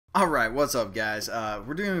Alright, what's up guys?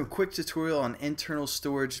 We're doing a quick tutorial on internal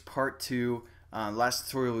storage part 2. Last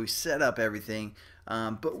tutorial we set up everything,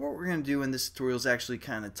 but what we're going to do in this tutorial is actually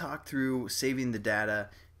kind of talk through saving the data.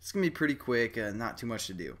 It's going to be pretty quick, not too much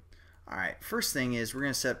to do. Alright, first thing is we're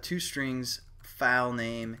going to set up two strings, file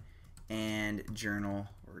name and journal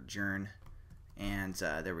or journ, and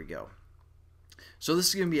there we go. So this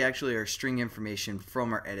is going to be actually our string information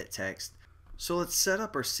from our edit text. So let's set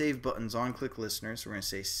up our save buttons on click listener. So we're going to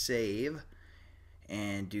say save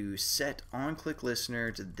and do set on click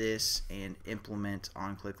listener to this and implement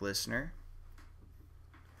on click listener.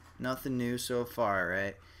 Nothing new so far,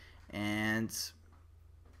 right? And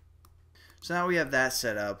so now we have that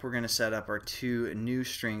set up. We're going to set up our two new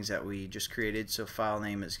strings that we just created. So file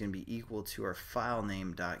name is going to be equal to our file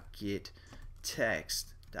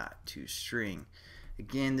name.getText.toString.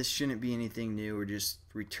 Again, this shouldn't be anything new. We're just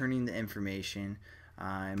returning the information.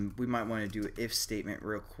 And we might want to do an if statement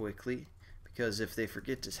real quickly, because if they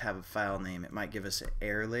forget to have a file name, it might give us an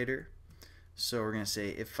error later. So we're going to say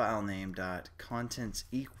if file name dot contents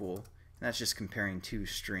equal, and that's just comparing two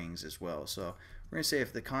strings as well. So we're going to say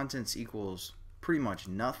if the contents equals pretty much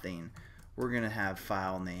nothing, we're going to have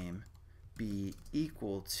file name be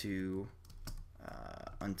equal to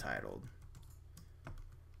untitled.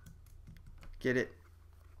 Get it?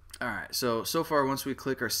 Alright, so far once we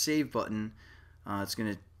click our save button, it's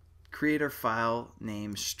going to create our file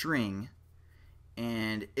name string,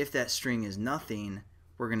 and if that string is nothing,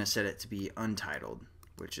 we're going to set it to be untitled,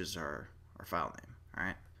 which is our file name.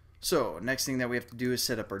 Alright, so next thing that we have to do is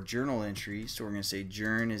set up our journal entry. So we're going to say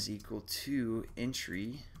journ is equal to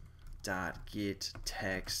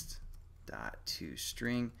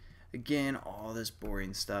entry.getText.toString. Again, all this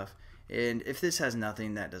boring stuff, and if this has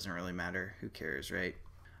nothing, that doesn't really matter. Who cares, right?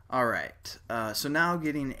 Alright, so now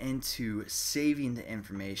getting into saving the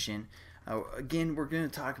information. Again, we're going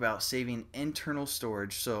to talk about saving internal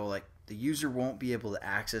storage, so like the user won't be able to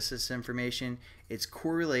access this information. It's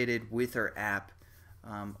correlated with our app,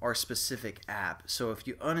 our specific app. So if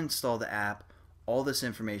you uninstall the app, all this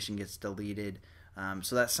information gets deleted.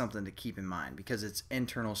 So that's something to keep in mind, because it's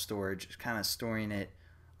internal storage. It's kind of storing it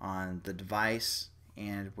on the device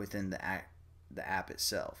and within the app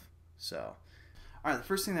itself. So alright, the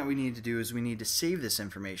first thing that we need to do is we need to save this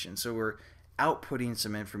information. So we're outputting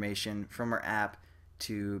some information from our app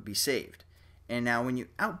to be saved. And now when you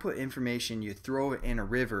output information, you throw it in a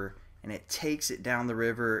river and it takes it down the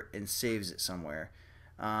river and saves it somewhere.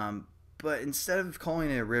 But instead of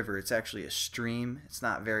calling it a river, it's actually a stream. It's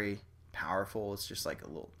not very powerful. It's just like a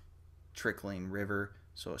little trickling river.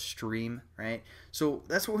 So a stream, right? So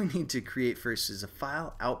that's what we need to create first, is a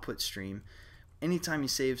file output stream. Anytime you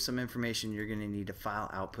save some information, you're going to need a file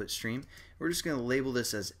output stream. We're just going to label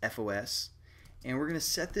this as FOS, and we're going to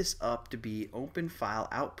set this up to be open file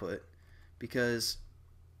output, because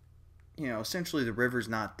essentially the river's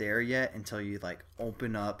not there yet until you like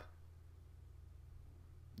open up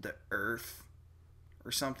the earth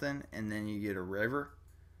or something, and then you get a river.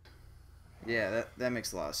 Yeah, that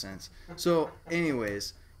makes a lot of sense. So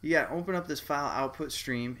anyways, you got to open up this file output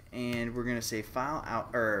stream, and we're going to say file out,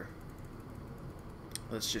 or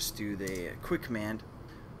let's just do the quick command.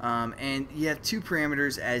 And you have two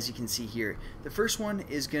parameters, as you can see here. The first one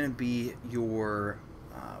is going to be your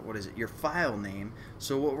your file name.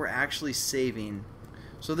 So what we're actually saving.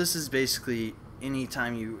 So this is basically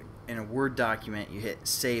anytime you in a Word document you hit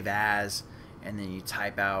save as, and then you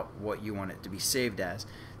type out what you want it to be saved as.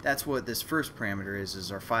 That's what this first parameter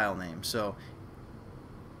is our file name. So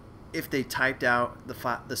if they typed out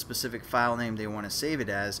the specific file name they want to save it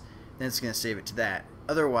as, then it's going to save it to that.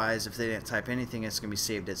 Otherwise, if they didn't type anything, it's going to be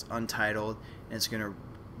saved as untitled, and it's going to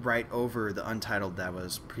write over the untitled that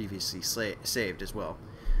was previously saved as well.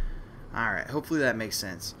 Alright, hopefully that makes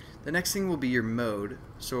sense. The next thing will be your mode.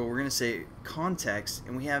 So we're going to say context,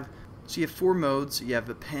 and you have four modes. You have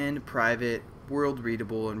append, private, world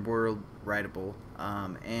readable, and world writable.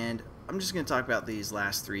 And I'm just going to talk about these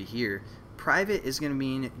last three here. Private is going to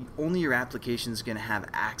mean only your application is going to have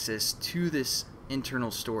access to this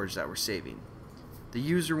internal storage that we're saving. The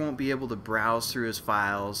user won't be able to browse through his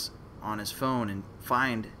files on his phone and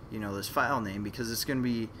find this file name, because it's going to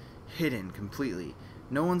be hidden completely.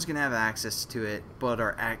 No one's going to have access to it, but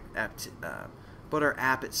our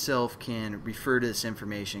app itself can refer to this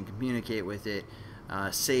information, communicate with it,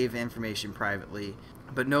 save information privately,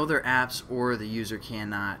 but no other apps or the user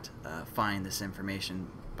cannot find this information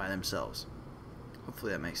by themselves.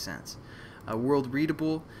 Hopefully that makes sense. World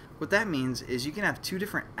readable, what that means is you can have two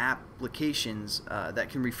different applications that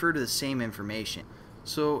can refer to the same information.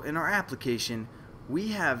 So in our application, we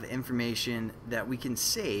have information that we can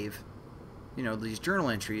save these journal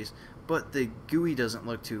entries, but the GUI doesn't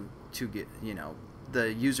look too good,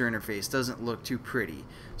 the user interface doesn't look too pretty.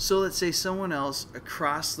 So let's say someone else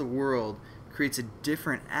across the world creates a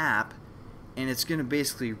different app, and it's going to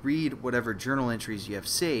basically read whatever journal entries you have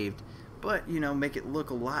saved, but make it look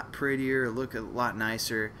a lot prettier, look a lot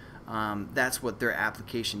nicer. That's what their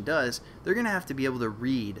application does. They're going to have to be able to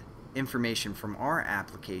read information from our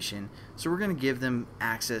application, so we're going to give them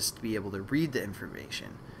access to be able to read the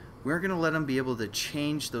information. We're going to let them be able to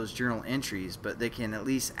change those journal entries, but they can at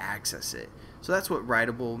least access it. So that's what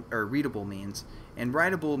writable or readable means. And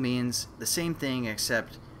writable means the same thing,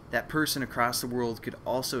 except that person across the world could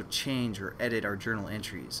also change or edit our journal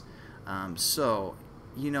entries. So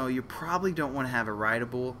you probably don't want to have a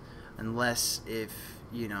writable unless if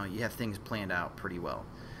you have things planned out pretty well.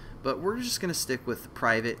 But we're just going to stick with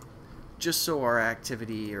private, just so our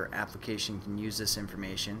activity or application can use this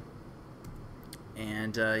information.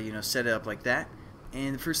 And set it up like that.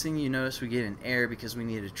 And the first thing you notice, we get an error because we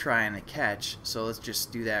need a try and a catch. So let's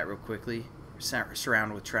just do that real quickly.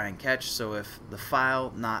 Surround with try and catch. So if the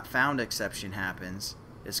file not found exception happens,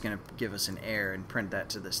 it's going to give us an error and print that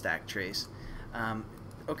to the stack trace.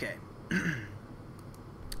 Okay.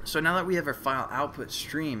 So now that we have our file output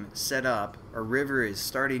stream set up, our river is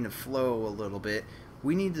starting to flow a little bit,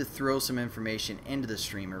 we need to throw some information into the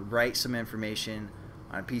stream, or write some information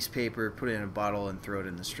on a piece of paper, put it in a bottle, and throw it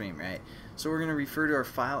in the stream, right? So we're going to refer to our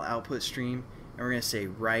file output stream, and we're going to say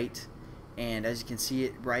write, and as you can see,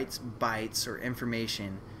 it writes bytes or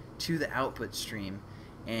information to the output stream,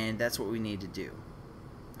 and that's what we need to do.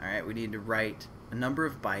 Alright, we need to write a number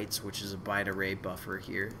of bytes, which is a byte array buffer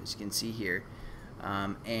here, as you can see here.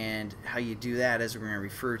 And how you do that is we're going to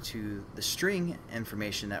refer to the string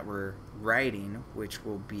information that we're writing, which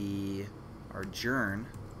will be our journ,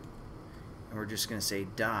 and we're just going to say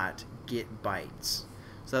dot get bytes.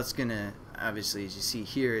 So that's going to, obviously, as you see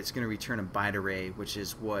here, it's going to return a byte array, which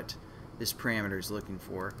is what this parameter is looking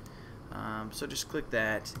for. So just click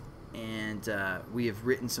that, and we have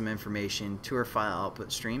written some information to our file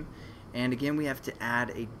output stream. And again, we have to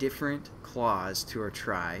add a different clause to our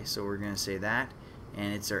try, so we're going to say that,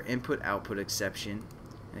 and it's our input output exception,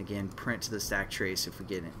 and again, print to the stack trace if we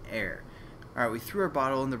get an error. Alright, we threw our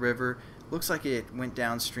bottle in the river. Looks like it went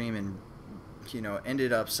downstream and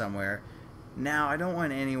ended up somewhere. Now I don't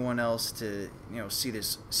want anyone else to see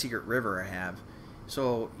this secret river I have,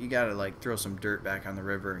 so you gotta throw some dirt back on the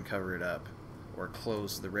river and cover it up, or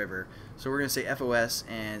close the river. So we're gonna say FOS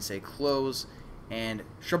and say close, and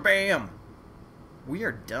shabam! We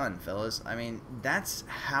are done, fellas. I mean, that's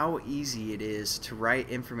how easy it is to write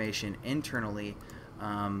information internally.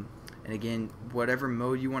 And again, whatever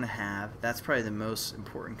mode you want to have, that's probably the most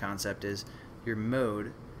important concept, is your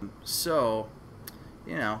mode. So,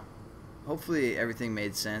 hopefully everything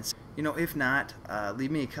made sense. If not,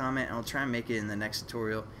 leave me a comment and I'll try and make it in the next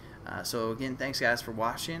tutorial. So again, thanks guys for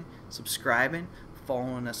watching, subscribing,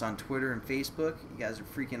 following us on Twitter and Facebook. You guys are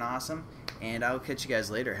freaking awesome, and I'll catch you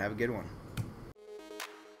guys later. Have a good one.